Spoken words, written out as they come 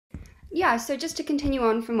Yeah, so just to continue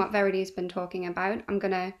on from what Verity's been talking about, I'm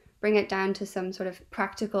going to bring it down to some sort of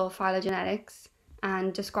practical phylogenetics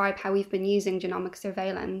and describe how we've been using genomic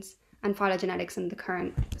surveillance and phylogenetics in the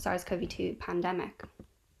current SARS-CoV-2 pandemic.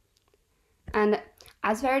 And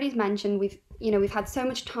as Verity's mentioned, we've had so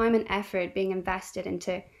much time and effort being invested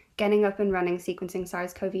into getting up and running sequencing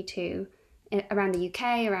SARS-CoV-2 around the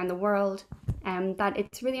UK, around the world, that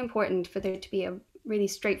it's really important for there to be a really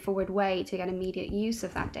straightforward way to get immediate use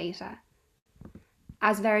of that data.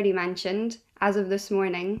 As Verity mentioned, as of this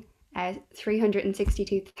morning,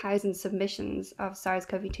 362,000 submissions of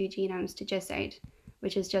SARS-CoV-2 genomes to GISAID,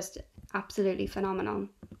 which is just absolutely phenomenal.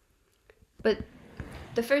 But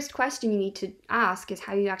the first question you need to ask is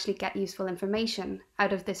how you actually get useful information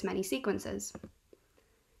out of this many sequences.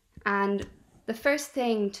 And the first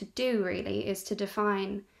thing to do really is to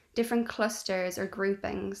define different clusters or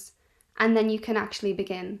groupings, and then you can actually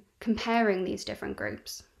begin comparing these different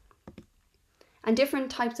groups. And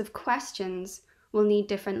different types of questions will need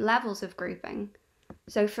different levels of grouping.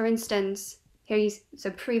 So for instance,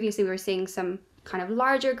 previously we were seeing some kind of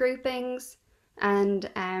larger groupings, and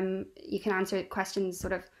you can answer questions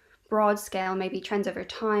sort of broad scale, maybe trends over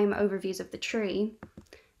time, overviews of the tree.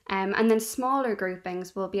 And then smaller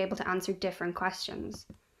groupings will be able to answer different questions.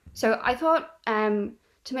 So I thought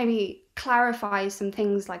to maybe clarify some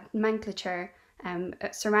things like nomenclature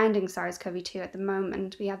surrounding SARS-CoV-2 at the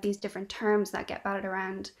moment. We have these different terms that get batted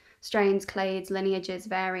around: strains, clades, lineages,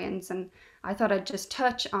 variants, and I thought I'd just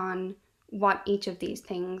touch on what each of these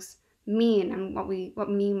things mean and what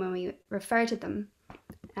mean when we refer to them.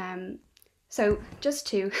 So just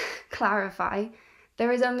to clarify,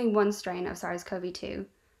 there is only one strain of SARS-CoV-2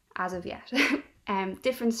 as of yet.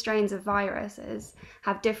 Different strains of viruses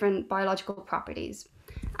have different biological properties.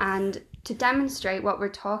 And to demonstrate what we're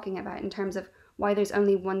talking about in terms of why there's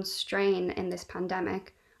only one strain in this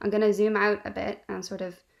pandemic, I'm going to zoom out a bit and sort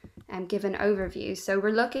of give an overview. So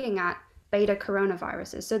we're looking at beta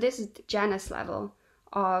coronaviruses. So this is the genus level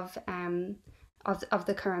of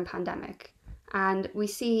the current pandemic. And we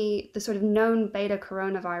see the sort of known beta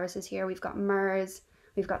coronaviruses here. We've got MERS,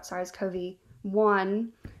 we've got SARS-CoV-1,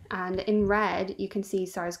 and in red, you can see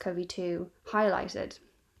SARS-CoV-2 highlighted.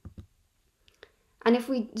 And if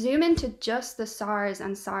we zoom into just the SARS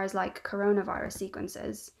and SARS-like coronavirus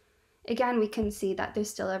sequences, again, we can see that there's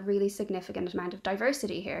still a really significant amount of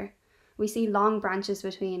diversity here. We see long branches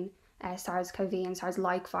between SARS-CoV and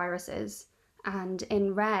SARS-like viruses. And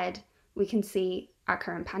in red, we can see our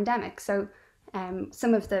current pandemic. So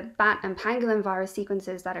some of the bat and pangolin virus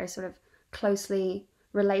sequences that are sort of closely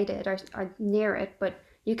related are near it, but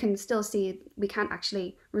you can still see we can't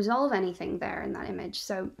actually resolve anything there in that image.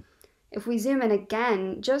 So if we zoom in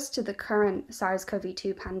again just to the current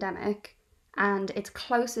SARS-CoV-2 pandemic and its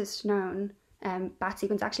closest known bat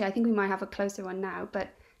sequence, actually I think we might have a closer one now, but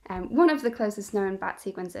one of the closest known bat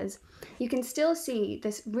sequences, you can still see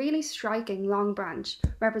this really striking long branch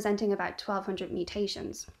representing about 1,200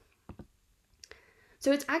 mutations.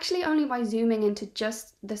 So it's actually only by zooming into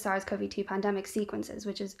just the SARS-CoV-2 pandemic sequences,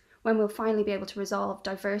 which is when we'll finally be able to resolve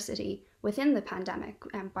diversity within the pandemic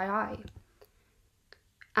by eye.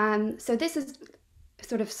 So this is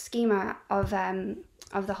sort of schema of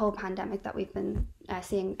the whole pandemic that we've been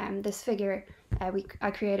seeing. This figure I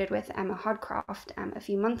created with Emma Hodcroft a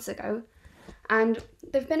few months ago, and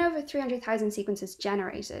there've been over 300,000 sequences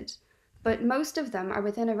generated, but most of them are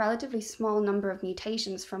within a relatively small number of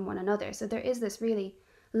mutations from one another. So there is this really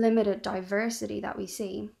limited diversity that we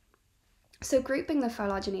see. So grouping the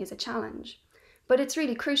phylogeny is a challenge, but it's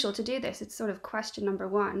really crucial to do this. It's sort of question number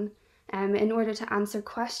one in order to answer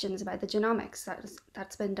questions about the genomics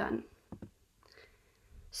that's been done.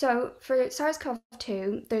 So for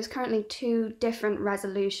SARS-CoV-2, there's currently two different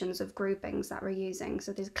resolutions of groupings that we're using.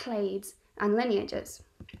 So there's clades and lineages.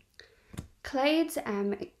 Clades,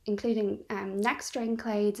 including next strain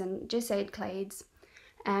clades and GISAID clades,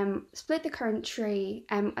 split the current tree.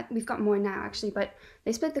 We've got more now actually, but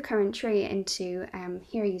they split the current tree into,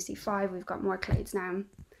 here you see 5, we've got more clades now.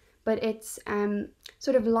 But it's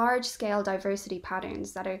sort of large scale diversity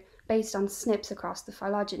patterns that are based on SNPs across the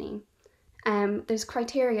phylogeny. There's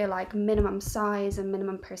criteria like minimum size and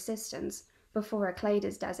minimum persistence before a clade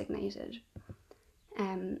is designated.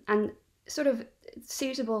 And sort of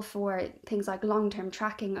suitable for things like long-term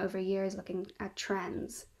tracking over years, looking at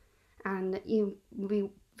trends. And you will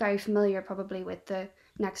be very familiar probably with the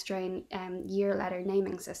next strain year letter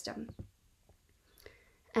naming system.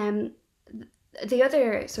 The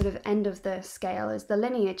other sort of end of the scale is the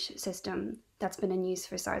lineage system that's been in use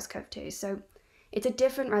for SARS-CoV-2. So it's a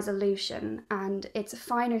different resolution and it's a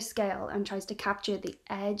finer scale and tries to capture the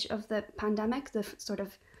edge of the pandemic, the sort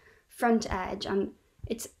of front edge, and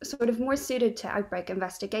it's sort of more suited to outbreak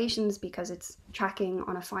investigations because it's tracking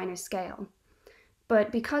on a finer scale.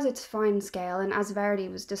 But because it's fine scale, and as Verity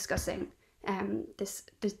was discussing,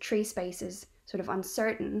 the tree space is sort of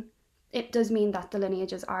uncertain, it does mean that the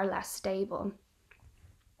lineages are less stable.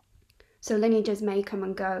 So lineages may come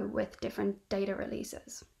and go with different data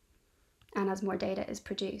releases and as more data is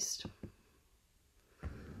produced.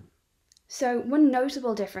 So one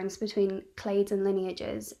notable difference between clades and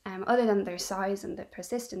lineages, other than their size and their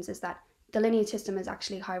persistence, is that the lineage system is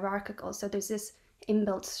actually hierarchical. So there's this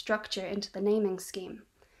inbuilt structure into the naming scheme,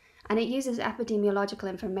 and it uses epidemiological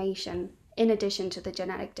information in addition to the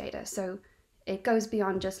genetic data. So it goes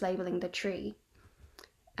beyond just labeling the tree.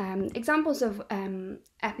 Examples of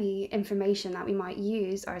epi information that we might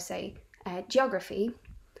use are, say, geography,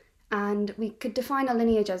 and we could define a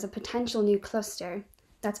lineage as a potential new cluster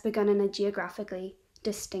that's begun in a geographically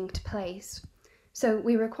distinct place. So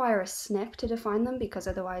we require a SNP to define them because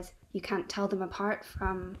otherwise you can't tell them apart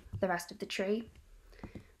from the rest of the tree.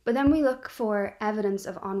 But then we look for evidence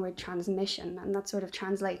of onward transmission, and that sort of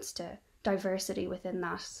translates to diversity within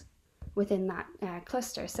that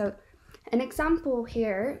cluster. So an example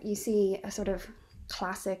here, you see a sort of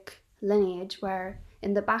classic lineage where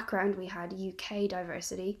in the background we had UK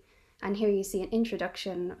diversity, and here you see an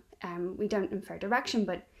introduction. We don't infer direction,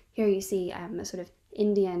 but here you see a sort of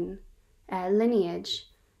Indian lineage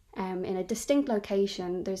in a distinct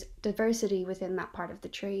location. There's diversity within that part of the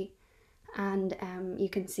tree, and you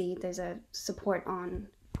can see there's a support on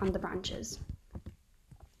the branches.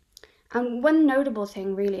 And one notable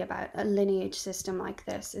thing really about a lineage system like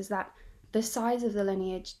this is that the size of the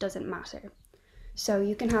lineage doesn't matter. So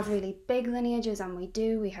you can have really big lineages, and we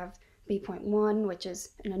do. We have B.1, which is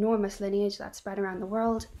an enormous lineage that's spread around the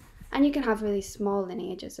world, and you can have really small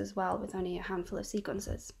lineages as well with only a handful of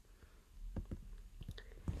sequences.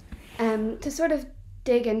 To sort of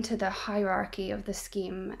dig into the hierarchy of the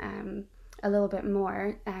scheme a little bit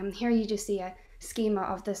more, here you just see a schema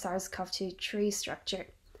of the SARS-CoV-2 tree structure.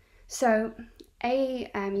 So A,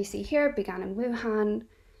 you see here, began in Wuhan,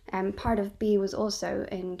 part of B was also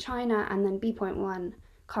in China, and then B.1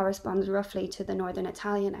 corresponds roughly to the northern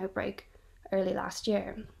Italian outbreak early last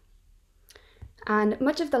year. And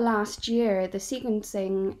much of the last year, the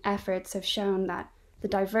sequencing efforts have shown that the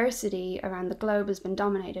diversity around the globe has been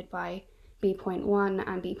dominated by B.1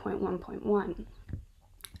 and B.1.1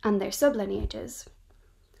 and their sublineages.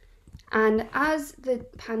 And as the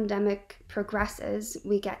pandemic progresses,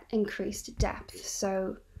 we get increased depth.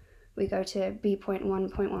 So we go to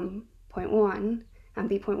B.1.1.1 and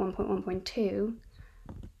B.1.1.2,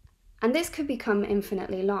 and this could become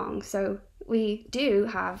infinitely long. So we do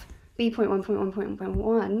have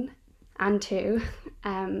B.1.1.1 and 2,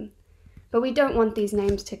 but we don't want these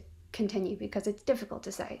names to continue because it's difficult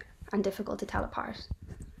to say and difficult to tell apart.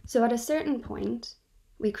 So at a certain point,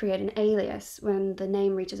 we create an alias when the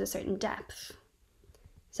name reaches a certain depth.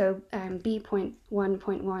 So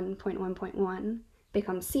B.1.1.1.1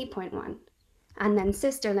 becomes C.1, and then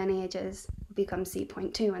sister lineages become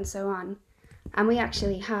C.2 and so on. And we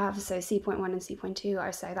actually have, so C.1 and C.2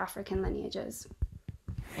 are South African lineages.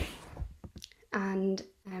 And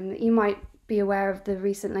you might be aware of the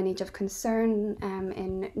recent lineage of concern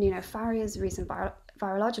in Nuno Faria's recent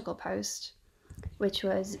virological post, which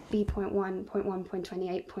was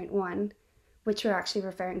B.1.1.28.1, which we're actually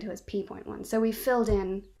referring to as P.1. So we filled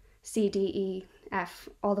in C, D, E, F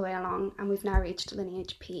all the way along, and we've now reached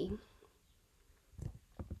lineage P.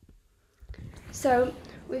 So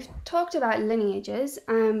we've talked about lineages.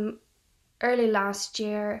 Early last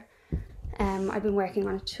year, I've been working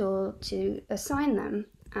on a tool to assign them,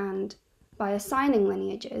 and by assigning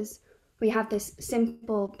lineages, we have this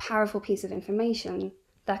simple, powerful piece of information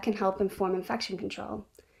that can help inform infection control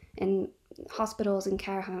in hospitals and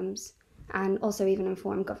care homes, and also even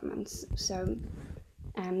inform governments. So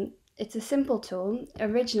it's a simple tool.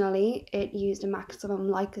 Originally, it used a maximum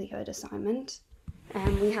likelihood assignment,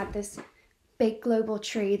 and we had this big global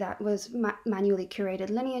tree that was manually curated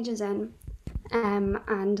lineages in,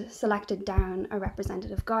 and selected down a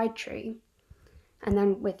representative guide tree. And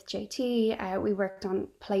then with JT, we worked on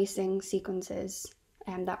placing sequences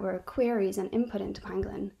that were queries and input into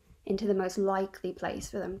Pangolin into the most likely place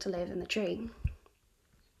for them to live in the tree.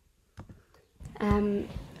 And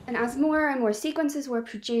as more and more sequences were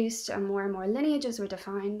produced and more lineages were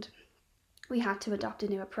defined, we had to adopt a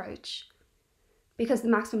new approach because the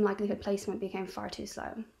maximum likelihood placement became far too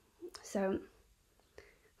slow. So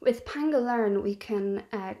with Pangolin, we can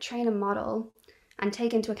train a model and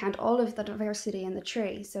take into account all of the diversity in the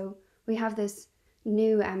tree. So we have this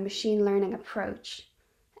new machine learning approach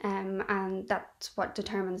and that's what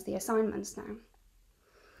determines the assignments now.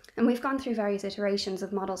 And we've gone through various iterations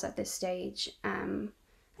of models at this stage, and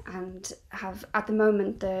have, at the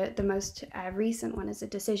moment, the most recent one is a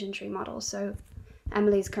decision tree model. So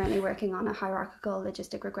Emily's currently working on a hierarchical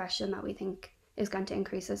logistic regression that we think is going to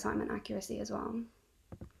increase assignment accuracy as well.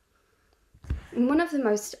 And one of the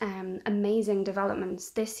most amazing developments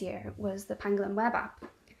this year was the Pangolin web app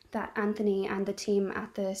that Anthony and the team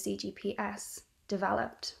at the CGPS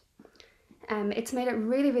developed. It's made it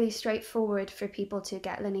really, really straightforward for people to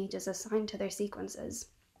get lineages assigned to their sequences.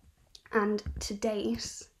 And to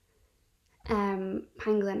date,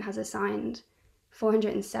 Pangolin has assigned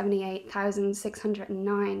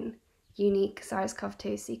 478,609 unique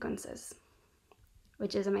SARS-CoV-2 sequences,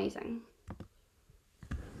 which is amazing.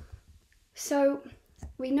 So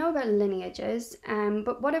we know about lineages,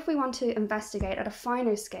 but what if we want to investigate at a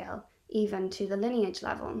finer scale, even to the lineage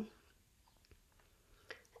level?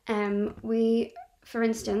 For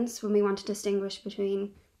instance, when we want to distinguish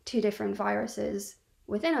between two different viruses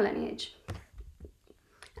within a lineage.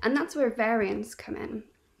 And that's where variants come in.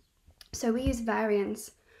 So we use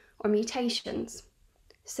variants or mutations.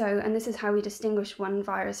 And this is how we distinguish one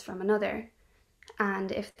virus from another.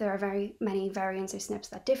 And if there are very many variants or SNPs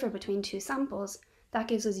that differ between two samples, that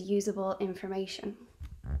gives us usable information.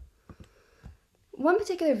 One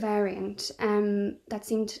particular variant that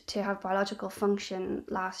seemed to have biological function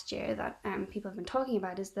last year that people have been talking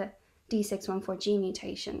about is the D614G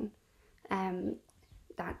mutation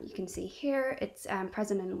that you can see here. It's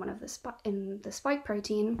present in one of the spike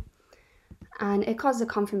protein, and it causes a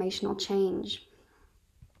conformational change.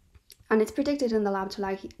 And it's predicted in the lab to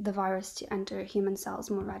allow the virus to enter human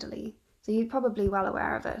cells more readily. So you're probably well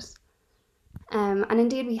aware of it. And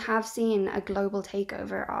indeed, we have seen a global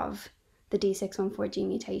takeover of the D614G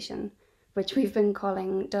mutation, which we've been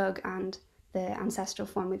calling Doug, and the ancestral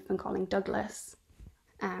form we've been calling Douglas.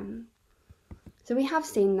 So we have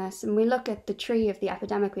seen this, and we look at the tree of the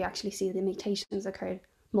epidemic, we actually see the mutations occurred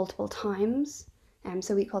multiple times.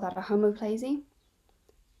 So we call that a homoplasy.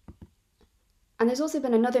 And there's also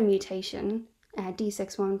been another mutation,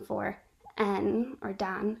 D614N, or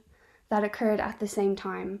DAN, that occurred at the same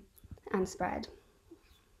time and spread.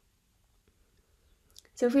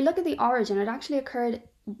 So if we look at the origin, it actually occurred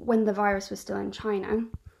when the virus was still in China.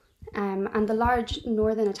 And the large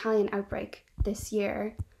northern Italian outbreak this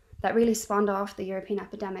year that really spawned off the European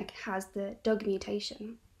epidemic has the DUG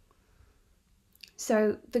mutation.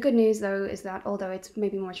 So the good news, though, is that although it's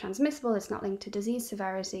maybe more transmissible, it's not linked to disease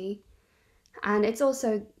severity. And it's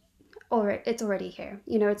also, it's already here.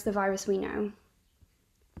 You know, it's the virus we know.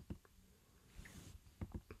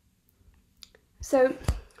 So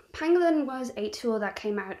Pangolin was a tool that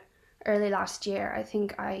came out early last year. I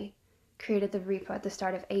think I created the repo at the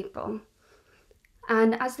start of April.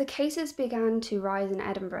 And as the cases began to rise in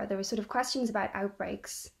Edinburgh, there were sort of questions about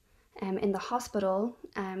outbreaks in the hospital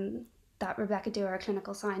that Rebecca Dewar, our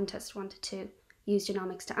clinical scientist, wanted to use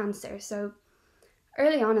genomics to answer. So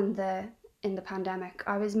early on in the pandemic,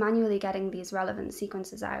 I was manually getting these relevant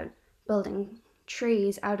sequences out, building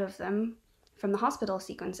trees out of them from the hospital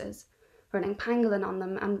sequences, running Pangolin on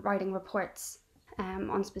them, and writing reports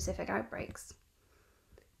on specific outbreaks.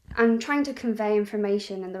 And trying to convey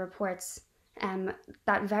information in the reports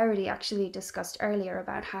that Verity actually discussed earlier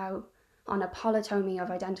about how on a polytomy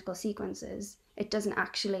of identical sequences, it doesn't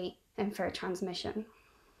actually infer transmission.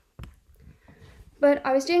 But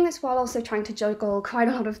I was doing this while also trying to juggle quite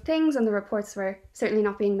a lot of things, and the reports were certainly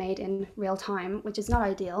not being made in real time, which is not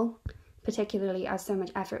ideal, particularly as so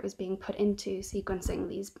much effort was being put into sequencing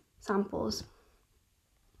these samples.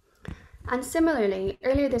 And similarly,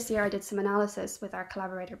 earlier this year I did some analysis with our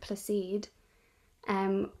collaborator Placide,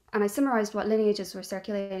 and I summarised what lineages were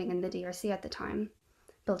circulating in the DRC at the time,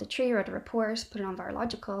 built a tree, wrote a report, put it on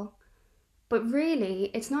Virological. But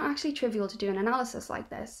really, it's not actually trivial to do an analysis like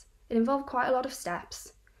this. It involved quite a lot of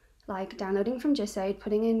steps, like downloading from GISAID,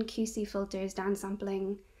 putting in QC filters,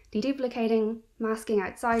 downsampling, deduplicating, masking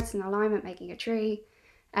out sites and alignment, making a tree,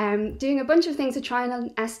 doing a bunch of things to try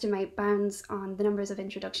and estimate bounds on the numbers of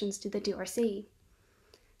introductions to the DRC.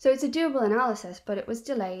 So it's a doable analysis, but it was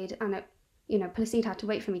delayed, and Placide had to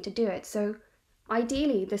wait for me to do it. So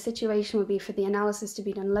ideally, the situation would be for the analysis to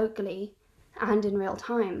be done locally and in real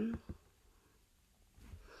time.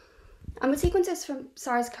 And with sequences from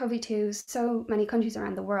SARS-CoV-2, so many countries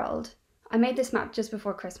around the world, I made this map just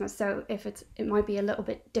before Christmas, so it might be a little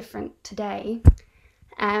bit different today.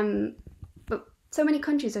 But so many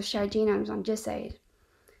countries have shared genomes on GISAID.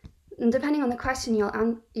 And depending on the question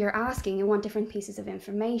you're asking, you want different pieces of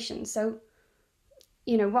information. So,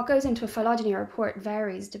 what goes into a phylogeny report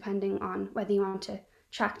varies depending on whether you want to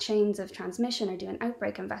track chains of transmission or do an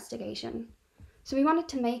outbreak investigation. So we wanted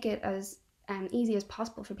to make it as easy as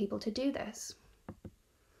possible for people to do this.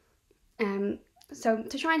 So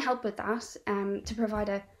to try and help with that, to provide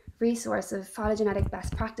a resource of phylogenetic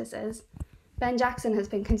best practices, Ben Jackson has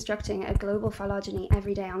been constructing a global phylogeny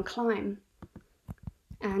every day on CLIMB.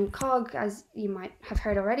 And COG, as you might have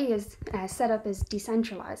heard already, is set up as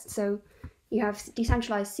decentralized. So you have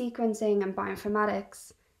decentralized sequencing and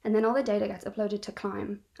bioinformatics, and then all the data gets uploaded to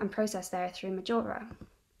CLIMB and processed there through Majora.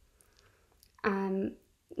 And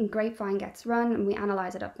Grapevine gets run, and we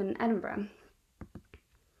analyze it up in Edinburgh.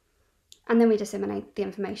 And then we disseminate the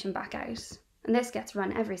information back out. And this gets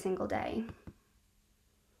run every single day.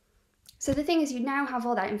 So the thing is, you now have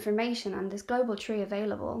all that information and this global tree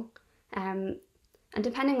available. And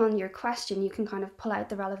depending on your question, you can kind of pull out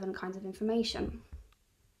the relevant kinds of information.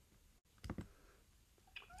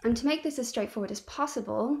 And to make this as straightforward as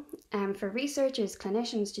possible, for researchers,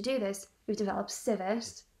 clinicians to do this, we've developed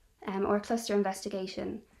CIVIT, or cluster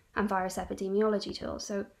investigation and virus epidemiology tool.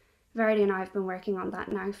 So Verity and I have been working on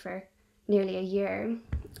that now for nearly a year.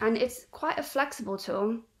 And it's quite a flexible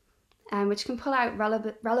tool, which can pull out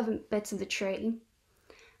relevant bits of the tree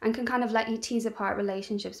and can kind of let you tease apart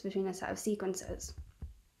relationships between a set of sequences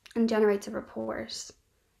and generates a report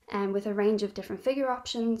with a range of different figure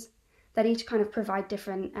options that each kind of provide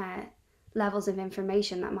different levels of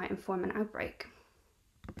information that might inform an outbreak.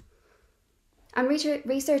 And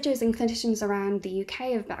researchers and clinicians around the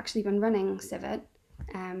UK have actually been running CIVIT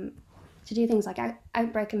to do things like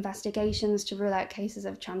outbreak investigations, to rule out cases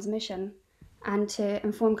of transmission, and to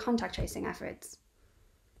inform contact tracing efforts.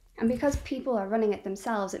 And because people are running it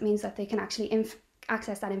themselves, it means that they can actually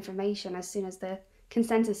access that information as soon as the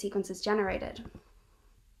consensus sequence is generated.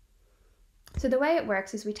 So the way it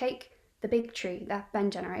works is we take the big tree that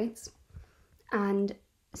Ben generates, and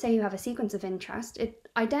say you have a sequence of interest, it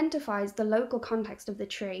identifies the local context of the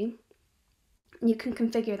tree, and you can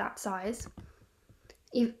configure that size.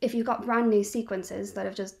 If you've got brand new sequences that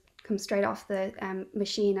have just come straight off the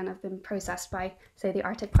machine and have been processed by, say, the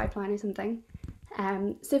Arctic pipeline or something,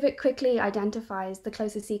 CIVIT quickly identifies the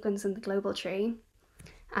closest sequence in the global tree,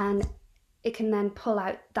 and it can then pull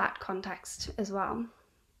out that context as well.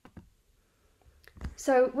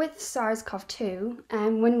 So with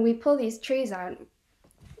SARS-CoV-2, when we pull these trees out,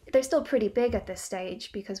 they're still pretty big at this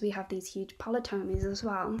stage because we have these huge polytomies as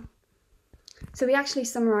well. So we actually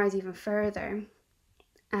summarize even further,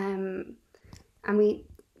 and we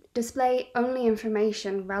display only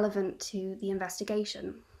information relevant to the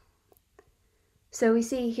investigation. So we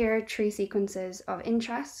see here tree sequences of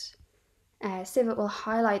interest. CIVIT will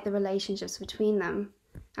highlight the relationships between them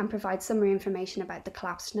and provide summary information about the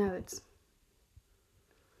collapsed nodes.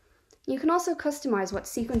 You can also customize what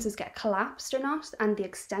sequences get collapsed or not and the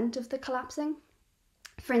extent of the collapsing.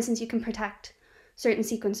 For instance, you can protect certain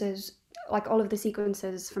sequences, like all of the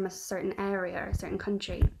sequences from a certain area or a certain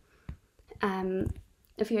country.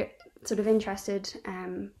 If you're sort of interested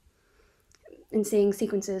in seeing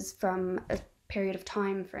sequences from a period of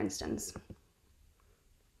time, for instance.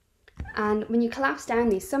 And when you collapse down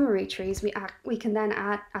these summary trees, we can then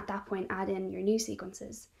at that point add in your new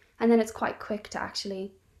sequences. And then it's quite quick to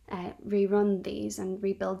actually rerun these and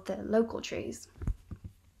rebuild the local trees.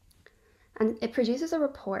 And it produces a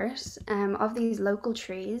report of these local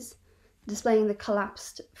trees, displaying the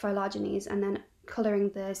collapsed phylogenies and then colouring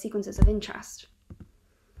the sequences of interest.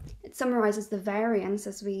 It summarises the variants,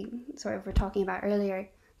 as we sort of were talking about earlier,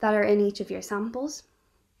 that are in each of your samples.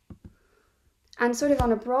 And sort of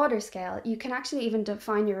on a broader scale, you can actually even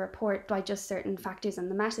define your report by just certain factors in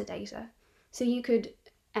the metadata. So you could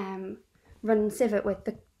run CIVIT with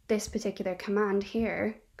this particular command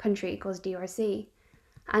here, country equals DRC,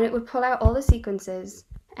 and it would pull out all the sequences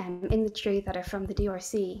in the tree that are from the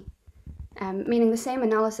DRC, meaning the same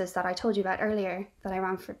analysis that I told you about earlier that I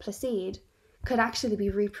ran for Placide could actually be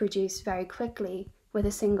reproduced very quickly with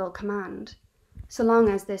a single command, so long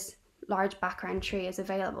as this large background tree is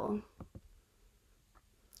available.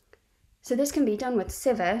 So this can be done with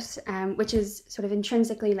CIVIT, which is sort of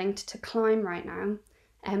intrinsically linked to CLIMB right now,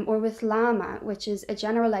 or with LLAMA, which is a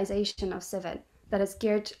generalization of CIVIT that is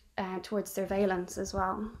geared towards surveillance as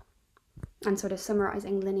well, and sort of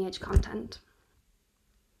summarizing lineage content.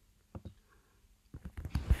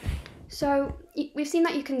 So we've seen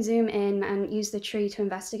that you can zoom in and use the tree to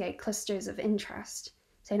investigate clusters of interest,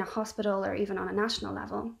 say in a hospital or even on a national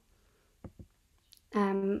level,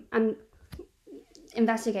 and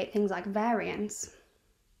investigate things like variants.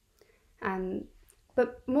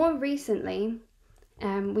 But more recently,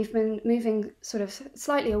 we've been moving sort of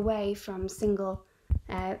slightly away from single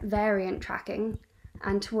variant tracking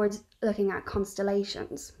and towards looking at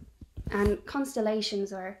constellations. And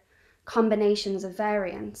constellations are combinations of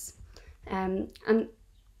variants. And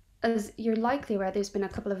as you're likely aware, there's been a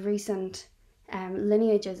couple of recent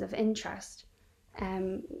lineages of interest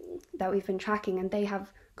that we've been tracking, and they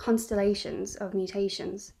have constellations of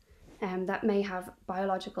mutations that may have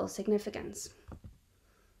biological significance.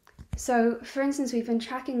 So, for instance, we've been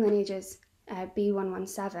tracking lineages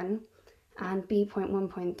B117 and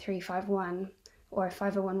B.1.351 or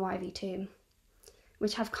 501YV2,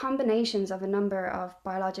 which have combinations of a number of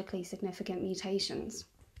biologically significant mutations.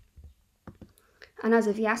 And as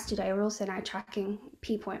of yesterday, we're also now tracking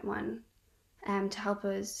P.1 to help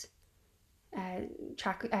us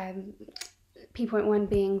track P.1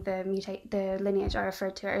 being the lineage I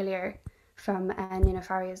referred to earlier from Nina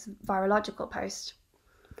Faria's virological post.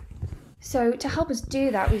 So to help us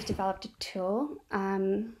do that, we've developed a tool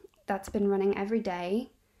that's been running every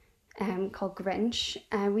day called Grinch.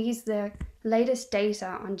 We use the latest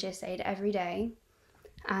data on GISAID every day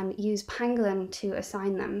and use Pangolin to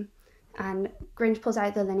assign them. And Grinch pulls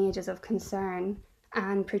out the lineages of concern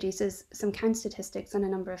and produces some count statistics on a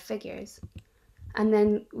number of figures. And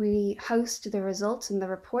then we host the results and the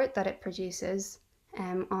report that it produces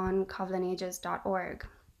on covlineages.org.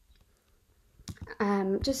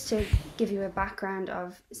 Just to give you a background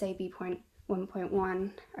of, say,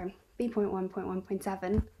 B.1.1 or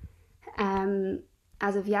B.1.1.7,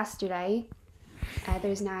 as of yesterday,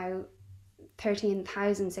 there's now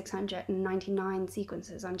 13,699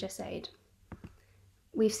 sequences on GISAID.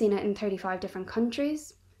 We've seen it in 35 different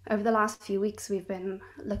countries. Over the last few weeks, we've been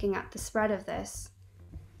looking at the spread of this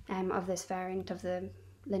variant of the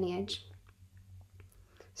lineage.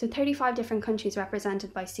 So 35 different countries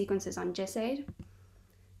represented by sequences on GISAID.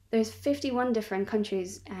 There's 51 different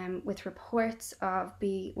countries with reports of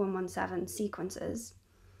B117 sequences.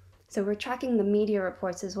 So we're tracking the media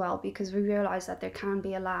reports as well, because we realize that there can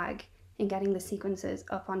be a lag in getting the sequences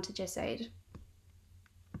up onto GISAID.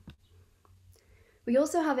 We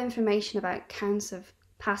also have information about counts of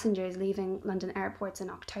passengers leaving London airports in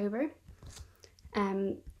October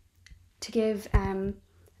to give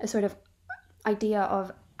a sort of idea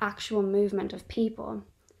of actual movement of people,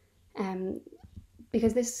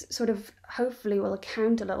 because this sort of hopefully will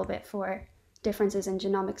account a little bit for differences in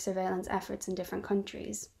genomic surveillance efforts in different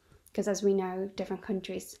countries, because as we know, different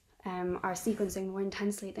countries are sequencing more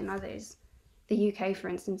intensely than others. The UK, for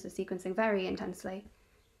instance, is sequencing very intensely.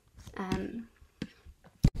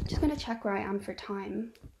 Just going to check where I am for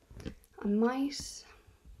time. I might...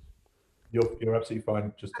 You're absolutely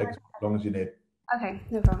fine. Just take as long as you need. Okay,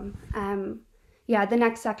 no problem. Yeah, the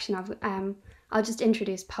next section of I'll just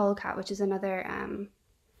introduce Polecat, which is another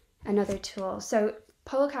tool. So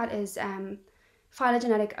Polecat is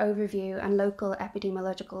phylogenetic overview and local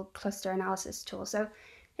epidemiological cluster analysis tool. So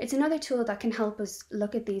it's another tool that can help us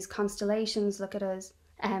look at these constellations, look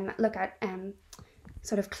at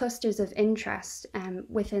sort of clusters of interest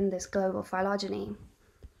within this global phylogeny.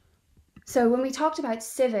 So when we talked about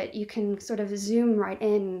CIVET, you can sort of zoom right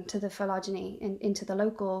into the phylogeny, into the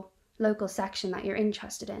local section that you're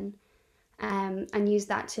interested in, and use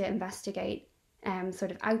that to investigate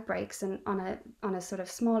sort of outbreaks and on a sort of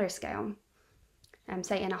smaller scale,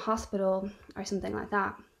 say in a hospital or something like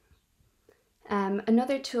that.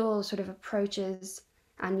 Another tool sort of approaches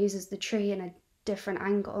and uses the tree in a different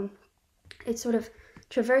angle. It sort of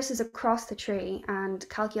traverses across the tree and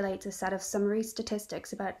calculates a set of summary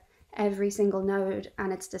statistics about every single node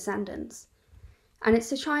and its descendants. And it's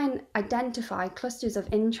to try and identify clusters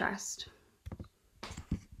of interest.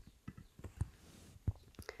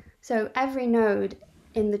 So every node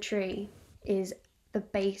in the tree is the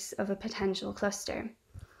base of a potential cluster.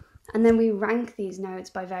 And then we rank these nodes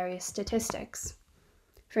by various statistics.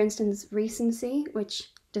 For instance, recency,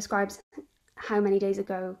 which describes how many days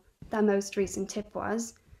ago that most recent tip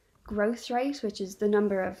was. Growth rate, which is the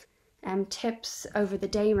number of tips over the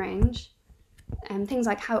day range. And things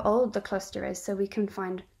like how old the cluster is, so we can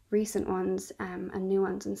find recent ones and new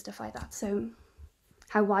ones and stuff like that. So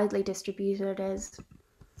how widely distributed it is.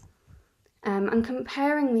 And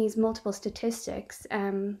comparing these multiple statistics,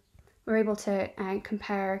 we're able to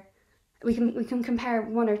compare. We can compare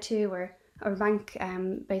one or two or rank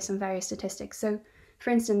based on various statistics. So,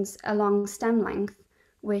 for instance, along stem length,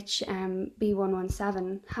 which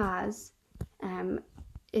B117 has,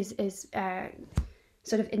 is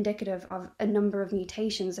sort of indicative of a number of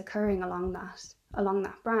mutations occurring along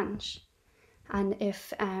that branch. And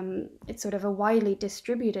if it's sort of a widely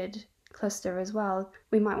distributed cluster as well,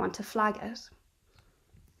 we might want to flag it.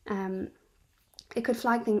 It could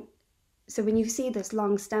flag things. So when you see this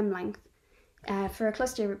long stem length, for a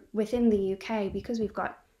cluster within the UK, because we've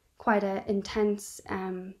got quite an intense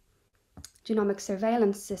genomic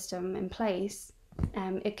surveillance system in place,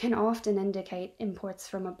 it can often indicate imports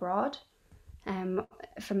from abroad,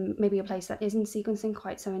 from maybe a place that isn't sequencing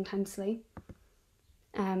quite so intensely.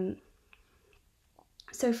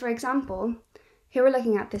 So for example, here we're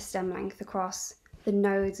looking at this stem length across the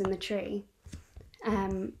nodes in the tree.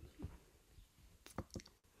 And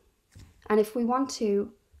if we want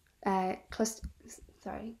to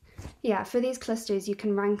for these clusters, you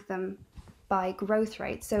can rank them by growth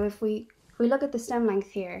rate. So if we look at the stem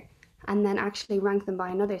length here and then actually rank them by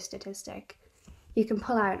another statistic, you can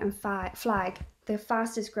pull out and flag the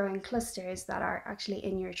fastest growing clusters that are actually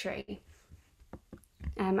in your tree.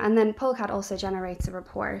 And then Polecat also generates a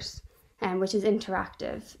report, which is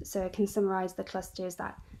interactive, so it can summarize the clusters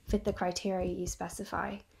that fit the criteria you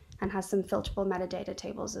specify and has some filterable metadata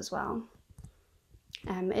tables as well.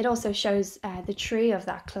 It also shows the tree of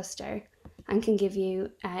that cluster and can give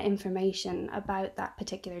you information about that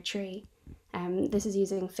particular tree. This is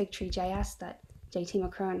using Figtree.js that JT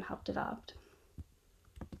McCrone helped develop.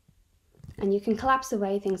 And you can collapse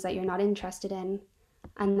away things that you're not interested in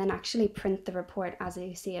and then actually print the report as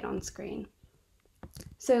you see it on screen.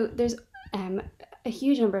 So there's a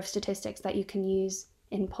huge number of statistics that you can use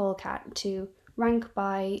in Polecat to rank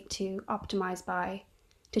by, to optimize by,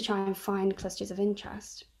 to try and find clusters of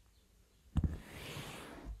interest.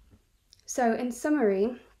 So in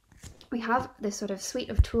summary, we have this sort of suite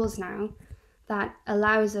of tools now that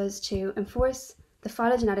allows us to enforce the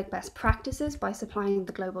phylogenetic best practices by supplying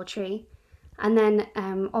the global tree. And then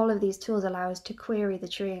all of these tools allow us to query the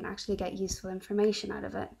tree and actually get useful information out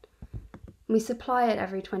of it. We supply it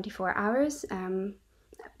every 24 hours,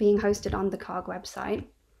 being hosted on the COG website.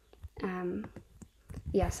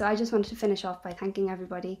 So I just wanted to finish off by thanking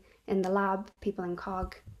everybody in the lab, people in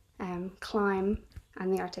COG, CLIMB,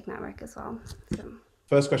 and the Arctic Network as well. So.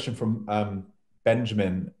 First question from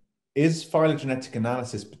Benjamin. Is phylogenetic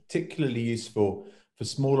analysis particularly useful for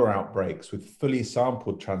smaller outbreaks with fully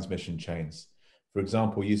sampled transmission chains? For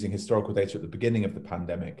example, using historical data at the beginning of the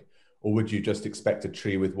pandemic, or would you just expect a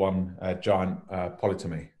tree with one giant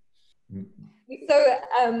polytomy? So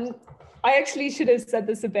I actually should have said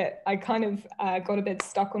this a bit. I kind of got a bit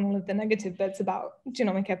stuck on all of the negative bits about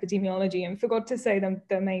genomic epidemiology and forgot to say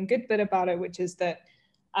the main good bit about it, which is that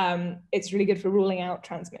it's really good for ruling out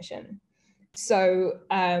transmission. So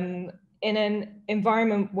in an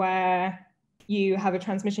environment where you have a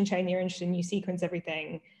transmission chain, you're interested and you sequence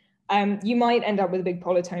everything, you might end up with a big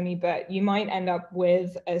polytomy, but you might end up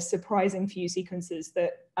with a surprising few sequences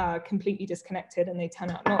that are completely disconnected and they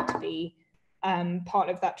turn out not to be part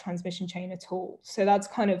of that transmission chain at all. So that's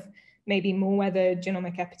kind of maybe more where the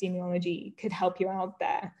genomic epidemiology could help you out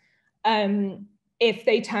there. If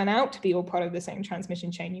they turn out to be all part of the same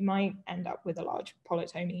transmission chain, you might end up with a large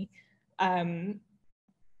polytomy.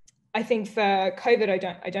 I think for COVID,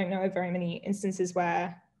 I don't know of very many instances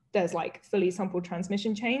where there's like fully sampled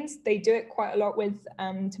transmission chains. They do it quite a lot with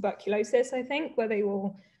tuberculosis, I think, where they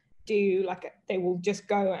will do they will just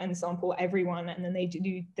go and sample everyone and then they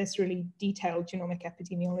do this really detailed genomic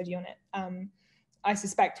epidemiology on it. I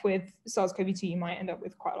suspect with SARS-CoV-2, you might end up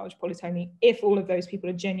with quite a large polytomy if all of those people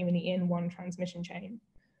are genuinely in one transmission chain.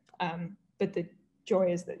 But the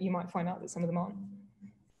joy is that you might find out that some of them aren't.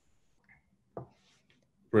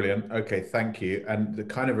 Brilliant. Okay, thank you. And the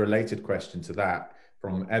kind of related question to that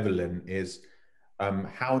from Evelyn is,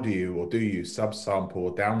 how do you subsample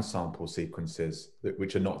or downsample sequences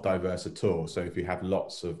which are not diverse at all? So if you have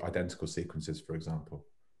lots of identical sequences, for example.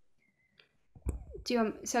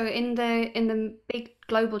 So in the big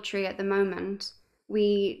global tree at the moment,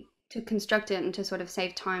 to construct it and to sort of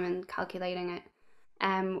save time in calculating it,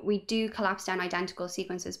 we do collapse down identical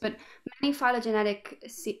sequences, but many phylogenetic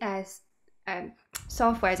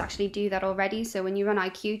softwares actually do that already. So when you run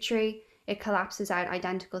IQ-Tree, it collapses out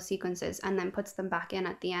identical sequences and then puts them back in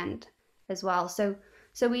at the end as well. So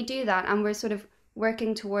we do that, and we're sort of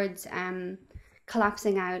working towards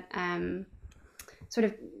collapsing out sort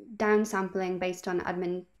of downsampling based on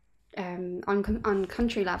on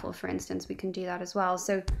country level, for instance. We can do that as well.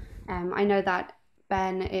 So I know that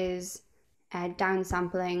Ben is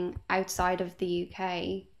downsampling outside of the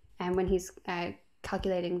UK and when he's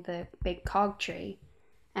calculating the big COG tree.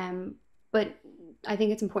 But I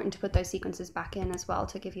think it's important to put those sequences back in as well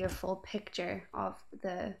to give you a full picture of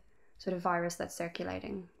the sort of virus that's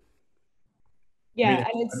circulating. Yeah,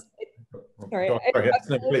 and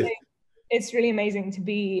it's really amazing to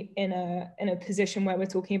be in a position where we're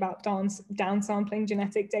talking about downsampling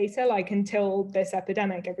genetic data. Like until this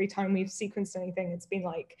epidemic, every time we've sequenced anything, it's been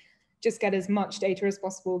like just get as much data as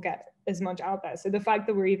possible, get as much out there. So the fact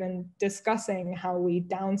that we're even discussing how we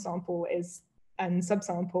downsample and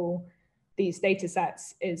subsample these data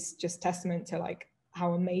sets is just testament to like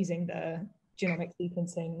how amazing the genomic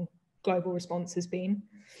sequencing global response has been.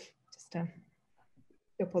 Just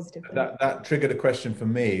feel positive. That triggered a question for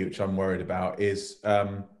me, which I'm worried about, is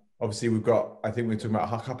obviously we've got, I think we're talking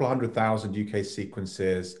about a couple of 100,000 UK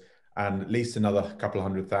sequences and at least another couple of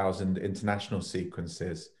 100,000 international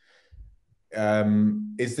sequences.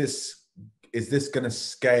 Is this going to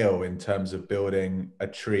scale in terms of building a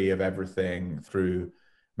tree of everything through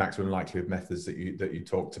maximum likelihood methods that you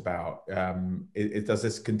talked about? Does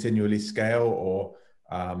this continually scale, or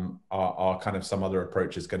are kind of some other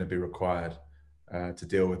approaches going to be required to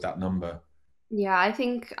deal with that number? Yeah, I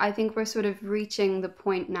think we're sort of reaching the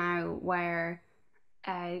point now where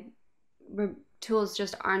tools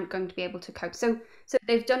just aren't going to be able to cope. So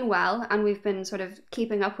they've done well, and we've been sort of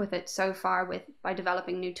keeping up with it so far by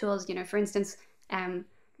developing new tools. You know, for instance,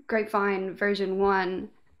 Grapevine version 1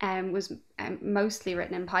 was mostly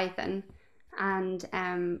written in Python,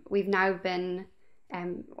 and we've now been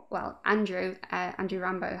Andrew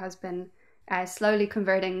Rambo has been slowly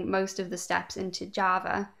converting most of the steps into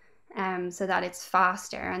Java, so that it's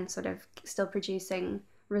faster and sort of still producing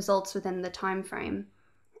results within the time frame.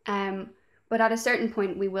 But at a certain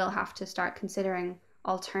point, we will have to start considering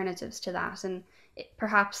alternatives to that. And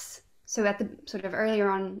perhaps, so at the sort of earlier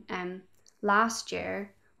on last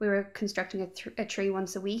year, we were constructing a tree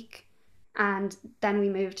once a week. And then we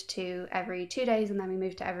moved to every 2 days, and then we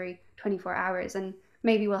moved to every 24 hours. And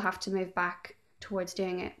maybe we'll have to move back towards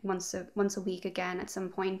doing it once a week again at some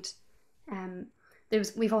point.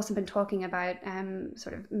 We've also been talking about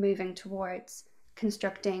sort of moving towards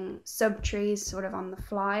constructing subtrees sort of on the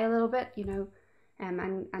fly a little bit, you know,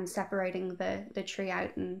 and separating the tree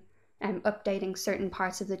out and updating certain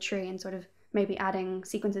parts of the tree and sort of maybe adding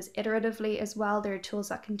sequences iteratively as well. There are tools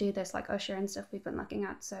that can do this, like Usher and stuff we've been looking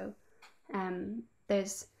at. So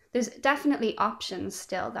there's definitely options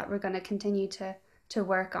still that we're going to continue to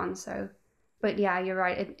work on. So, but yeah, you're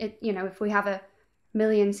right. It you know, if we have 1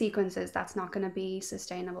 million sequences, that's not going to be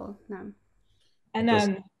sustainable. No. And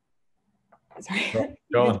sorry.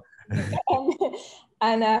 Go on.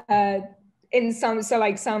 And in some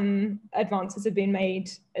advances have been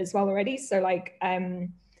made as well already. So like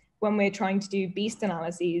when we're trying to do beast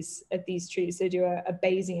analyses of these trees, so do a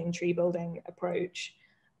Bayesian tree building approach.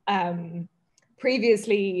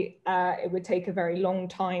 Previously, it would take a very long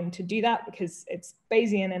time to do that because it's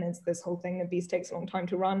Bayesian and it's this whole thing that beast takes a long time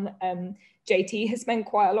to run. JT has spent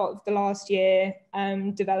quite a lot of the last year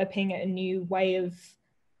developing a new way of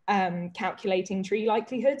calculating tree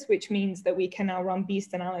likelihoods, which means that we can now run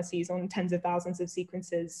beast analyses on tens of thousands of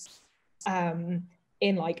sequences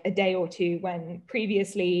in like a day or two, when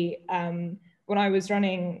previously, when I was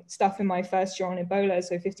running stuff in my first year on Ebola,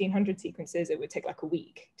 so 1,500 sequences, it would take like a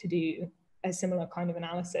week to do a similar kind of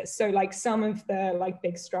analysis. So like some of the like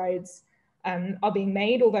big strides are being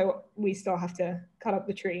made, although we still have to cut up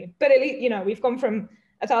the tree. But at least, you know, we've gone from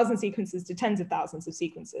 1,000 sequences to tens of thousands of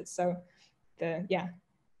sequences. So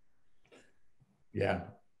Yeah,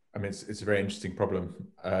 I mean, it's a very interesting problem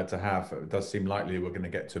to have. It does seem likely we're going to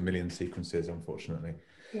get to 1 million sequences, unfortunately.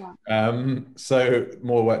 Yeah. So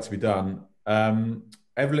more work to be done.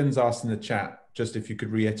 Evelyn's asked in the chat, just if you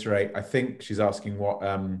could reiterate, I think she's asking what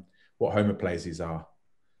homoplasies are.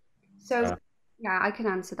 So yeah, I can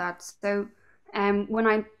answer that. So when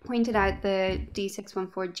I pointed out the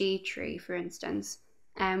D614G tree, for instance,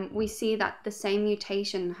 we see that the same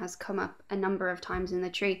mutation has come up a number of times in the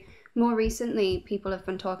tree. More recently, people have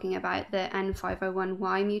been talking about the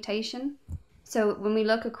N501Y mutation. So when we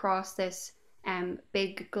look across this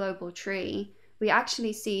big global tree, we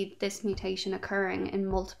actually see this mutation occurring in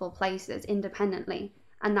multiple places independently.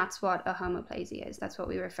 And that's what a homoplasia is. That's what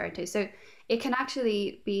we refer to. So it can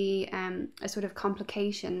actually be a sort of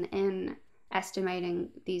complication in estimating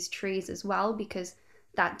these trees as well, because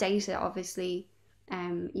that data obviously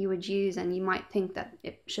you would use, and you might think that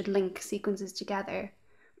it should link sequences together.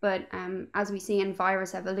 But as we see in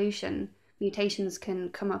virus evolution, mutations can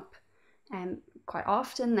come up quite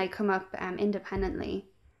often. They come up independently.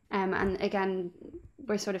 And again,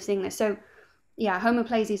 we're sort of seeing this. So yeah,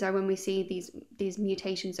 homoplasies are when we see these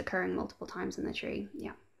mutations occurring multiple times in the tree.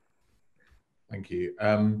 Yeah. Thank you.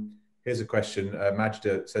 Here's a question.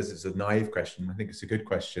 Majda says it's a naive question. I think it's a good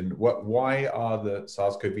question. Why are the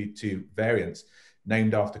SARS-CoV-2 variants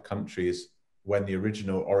named after countries when the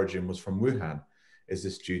original origin was from Wuhan? Is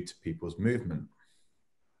this due to people's movement?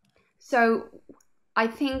 So I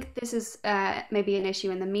think this is maybe an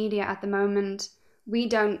issue in the media at the moment. We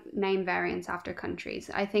don't name variants after countries.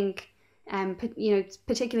 I think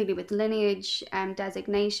particularly with lineage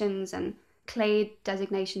designations and clade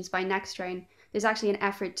designations by next strain, there's actually an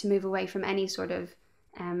effort to move away from any sort of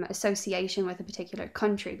association with a particular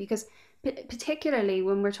country, because particularly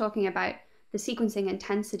when we're talking about the sequencing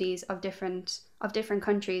intensities of different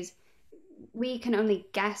countries, we can only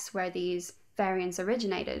guess where these variants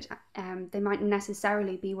originated. They mightn't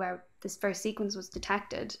necessarily be where this first sequence was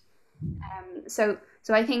detected. So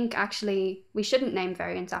I think actually we shouldn't name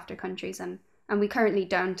variants after countries, and we currently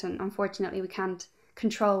don't, and unfortunately we can't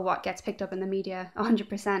control what gets picked up in the media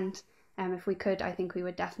 100%. If we could, I think we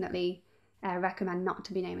would definitely recommend not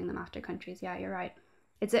to be naming them after countries. Yeah, you're right.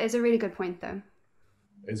 It's a really good point, though.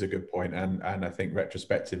 It's a good point, and I think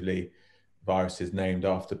retrospectively, viruses named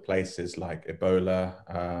after places like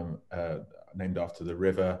Ebola, named after the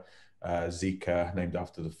river, Zika, named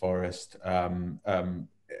after the forest.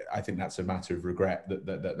 I think that's a matter of regret that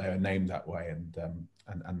they are named that way,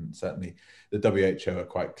 and certainly the WHO are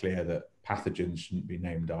quite clear that pathogens shouldn't be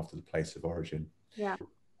named after the place of origin. Yeah,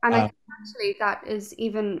 and I think actually that is,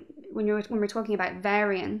 even when we're talking about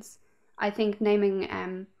variants, I think naming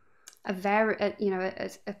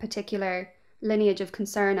a particular lineage of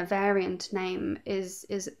concern, a variant name,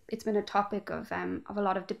 it's been a topic of a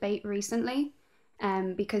lot of debate recently,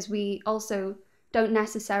 because we also don't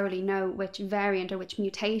necessarily know which variant or which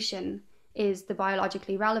mutation is the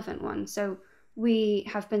biologically relevant one. So we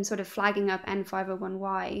have been sort of flagging up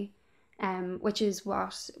N501Y, which is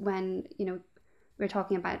what, when we're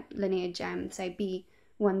talking about lineage, say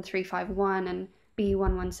B1351 and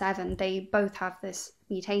B117, they both have this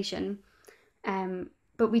mutation,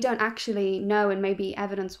 but we don't actually know, and maybe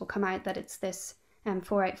evidence will come out that it's this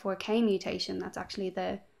 484K mutation that's actually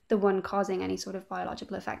the one causing any sort of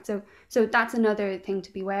biological effect. So that's another thing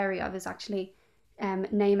to be wary of, is actually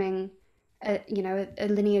naming a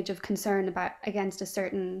lineage of concern against a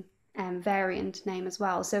certain variant name as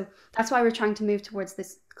well. So that's why we're trying to move towards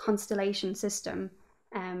this constellation system,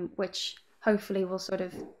 which hopefully will sort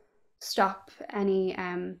of stop any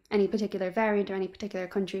particular variant or any particular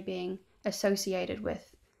country being associated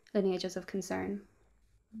with lineages of concern.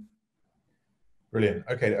 Brilliant.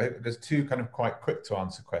 Okay, there's two kind of quite quick to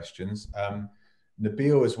answer questions.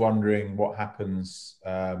 Nabil is wondering what happens,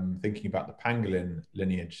 thinking about the pangolin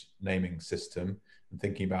lineage naming system and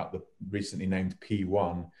thinking about the recently named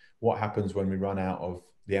P1, what happens when we run out of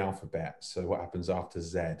the alphabet? So what happens after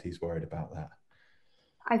Z? He's worried about that.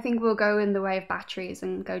 I think we'll go in the way of batteries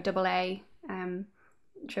and go AA,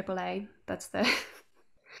 AAA. That's the,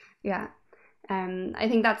 yeah. I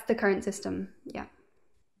think that's the current system. Yeah.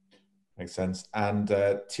 Makes sense. And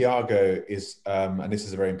Tiago is, and this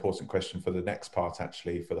is a very important question for the next part,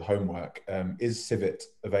 actually, for the homework. Is Civit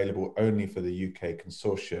available only for the UK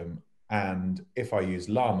consortium? And if I use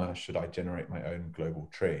Llama, should I generate my own global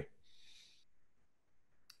tree?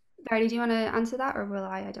 Verity, do you want to answer that, or will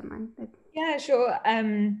I? I don't mind. Yeah, sure.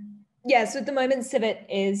 Yeah, so at the moment, Civit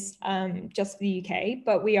is just the UK,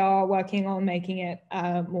 but we are working on making it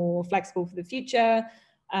more flexible for the future.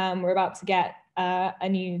 We're about to get a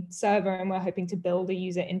new server, and we're hoping to build a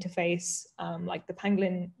user interface like the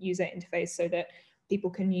Pangolin user interface, so that people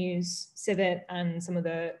can use Civit and some of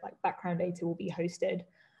the background data will be hosted.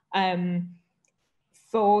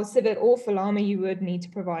 For Civit or for Llama, you would need to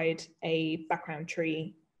provide a background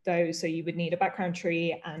tree though, so you would need a background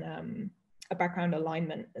tree and a background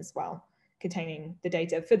alignment as well, containing the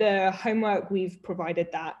data. For the homework, we've provided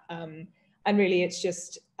that. And really, it's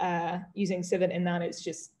just using Civit in that. It's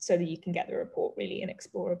just so that you can get the report really and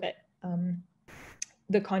explore a bit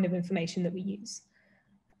the kind of information that we use.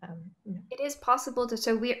 It is possible to,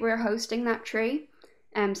 so we're hosting that tree.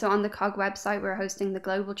 So on the COG website, we're hosting the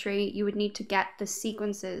global tree. You would need to get the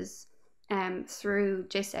sequences through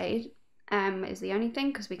GISAID, is the only thing,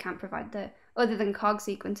 because we can't provide other than COG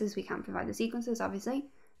sequences, we can't provide the sequences, obviously.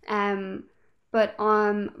 But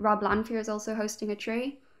Rob Lanfear is also hosting a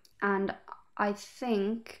tree, and I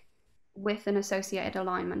think with an associated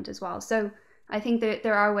alignment as well. So I think that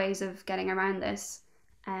there are ways of getting around this.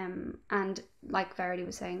 And like Verity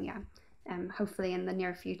was saying, yeah, hopefully in the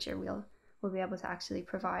near future we'll be able to actually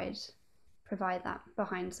provide that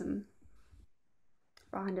behind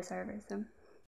a server. So